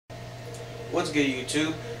What's good,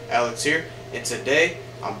 YouTube? Alex here, and today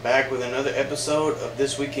I'm back with another episode of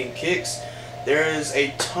This Week in Kicks. There is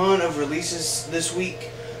a ton of releases this week,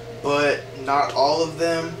 but not all of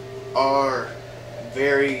them are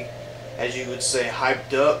very, as you would say,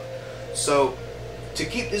 hyped up. So to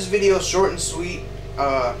keep this video short and sweet,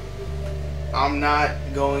 I'm not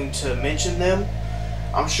going to mention them.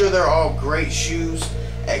 I'm sure they're all great shoes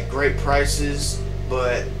at great prices,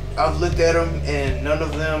 but I've looked at them and none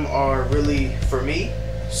of them are really for me,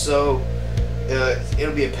 so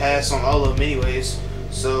it'll be a pass on all of them anyways.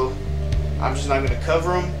 So I'm just not going to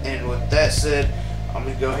cover them, and with that said, I'm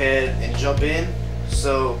going to go ahead and jump in.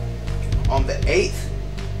 So on the 8th,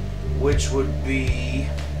 which would be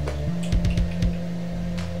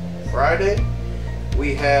Friday,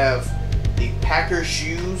 we have the Packer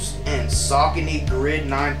Shoes and Saucony Grid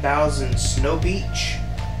 9000 Snow Beach.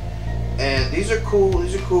 And these are cool.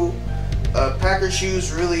 Packer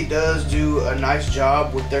Shoes really does do a nice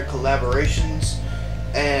job with their collaborations,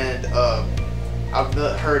 and I've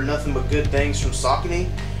heard nothing but good things from Saucony.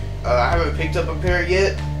 I haven't picked up a pair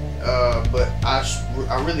yet, but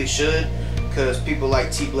I really should, because people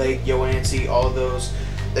like T Blake, Yo Anti, all of those,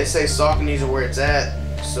 they say Saucony's are where it's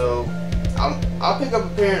at. So I'll pick up a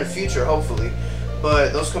pair in the future, hopefully.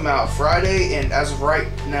 But those come out Friday, and as of right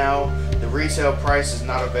now, the retail price is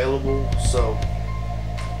not available, so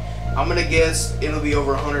I'm gonna guess it'll be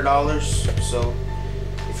over $100. So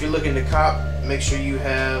if you're looking to cop, make sure you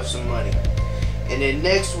have some money. And then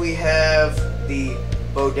next we have the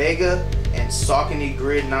Bodega and Saucony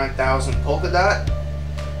Grid 9000 Polka Dot.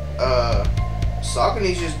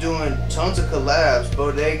 Saucony's just doing tons of collabs.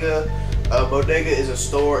 Bodega is a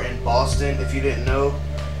store in Boston, if you didn't know.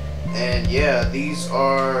 And yeah, these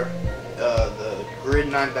are the Grid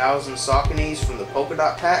 9000 Sauconys from the Polka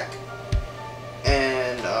Dot pack,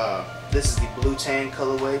 and this is the blue tan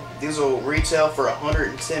colorway. These will retail for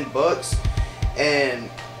 110 bucks. And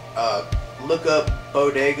look up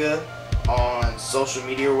Bodega on social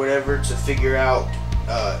media or whatever to figure out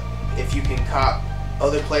if you can cop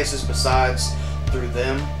other places besides through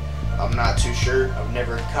them. I'm not too sure. I've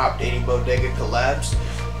never copped any Bodega collabs,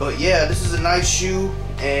 but yeah, this is a nice shoe,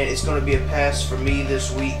 and it's going to be a pass for me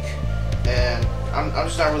this week. And I'm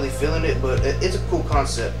just not really feeling it, but it's a cool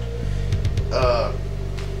concept.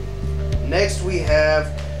 Next we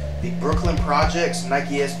have the Brooklyn Projects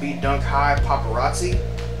Nike SB Dunk High Paparazzi.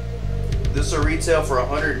 This will retail for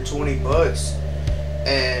 120 bucks,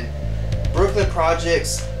 and Brooklyn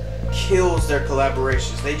Projects kills their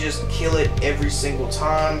collaborations. They just kill it every single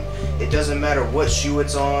time. It doesn't matter what shoe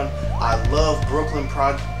it's on. I love Brooklyn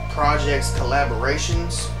Projects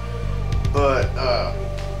collaborations, but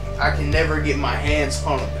I can never get my hands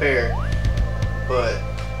on a pair. But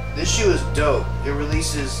this shoe is dope. It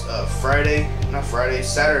releases Saturday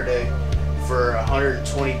for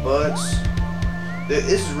 120 bucks.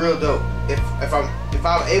 This is real dope. If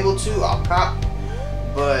I'm able to, I'll cop,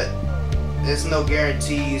 but there's no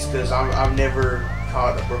guarantees because I've never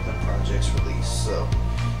caught a Brooklyn Projects release. So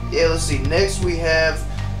yeah, let's see. Next we have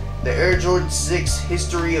the Air Jordan 6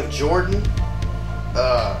 History of Jordan.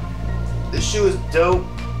 This shoe is dope.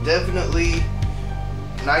 Definitely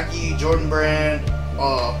Nike, Jordan brand,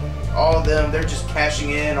 all of them, they're just cashing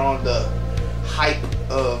in on the hype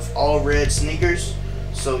of all red sneakers.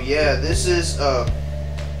 So yeah, this is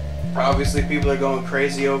obviously people are going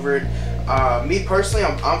crazy over it. Me personally,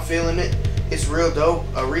 I'm feeling it. It's real dope.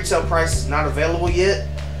 Retail price is not available yet,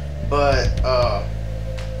 but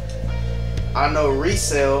I know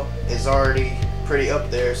resale is already pretty up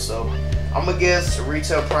there, so I'm gonna guess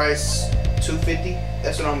retail price $250.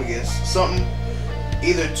 That's what I'm gonna guess. Something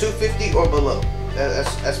either $250 or below.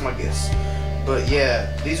 That's my guess. But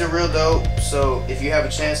yeah, these are real dope. So if you have a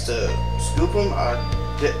chance to scoop them, I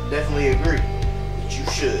definitely agree that you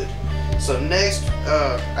should. So next,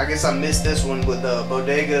 I guess I missed this one with the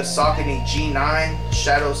Bodega Saucony G9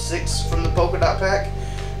 Shadow 6 from the Polka Dot pack.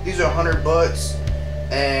 These are 100 bucks,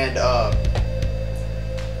 and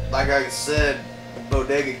like I said,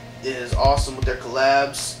 Bodega is awesome with their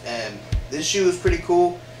collabs, and this shoe is pretty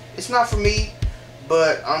cool. It's not for me,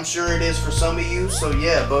 but I'm sure it is for some of you. So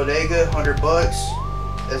yeah, Bodega, 100 bucks.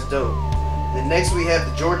 That's dope. Then next we have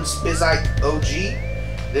the Jordan Spizike OG.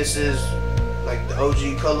 This is like the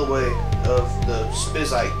OG colorway of the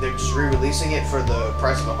Spizike. They're just re-releasing it for the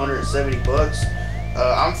price of 170 bucks.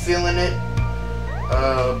 I'm feeling it,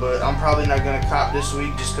 but I'm probably not gonna cop this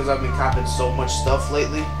week just because I've been copping so much stuff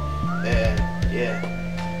lately. And yeah,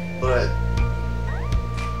 but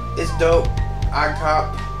it's dope. I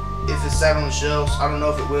cop if it's sat on the shelves. I don't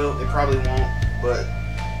know if it will. It probably won't. But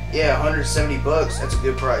yeah, 170 bucks. That's a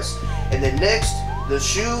good price. And then next, the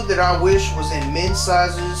shoe that I wish was in men's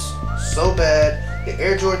sizes so bad, the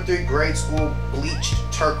Air Jordan 3 Grade School bleached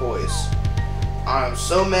turquoise. I'm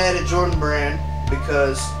so mad at Jordan Brand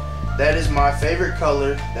because that is my favorite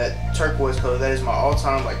color, that turquoise color. That is my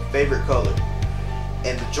all-time like favorite color.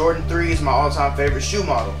 And the Jordan 3 is my all-time favorite shoe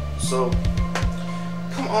model. So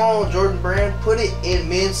come on, Jordan Brand, put it in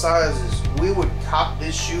men's sizes. We would cop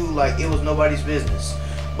this shoe like it was nobody's business.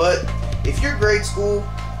 But if you're grade school,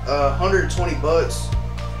 120 bucks,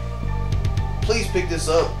 please pick this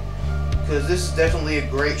up because this is definitely a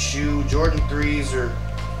great shoe. Jordan 3s are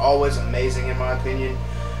always amazing in my opinion.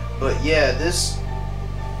 But yeah, this,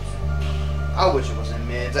 I wish it was in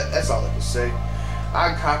men's. That's all I can say.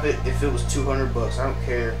 I'd cop it if it was 200 bucks. I don't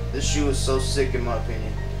care. This shoe is so sick in my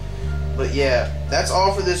opinion. But yeah, that's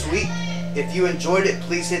all for this week. If you enjoyed it,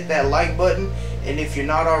 please hit that like button. And if you're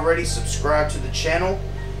not already, subscribe to the channel.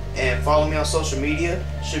 And follow me on social media.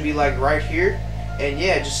 Should be like right here. And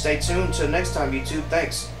yeah, just stay tuned till next time, YouTube.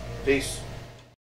 Thanks. Peace.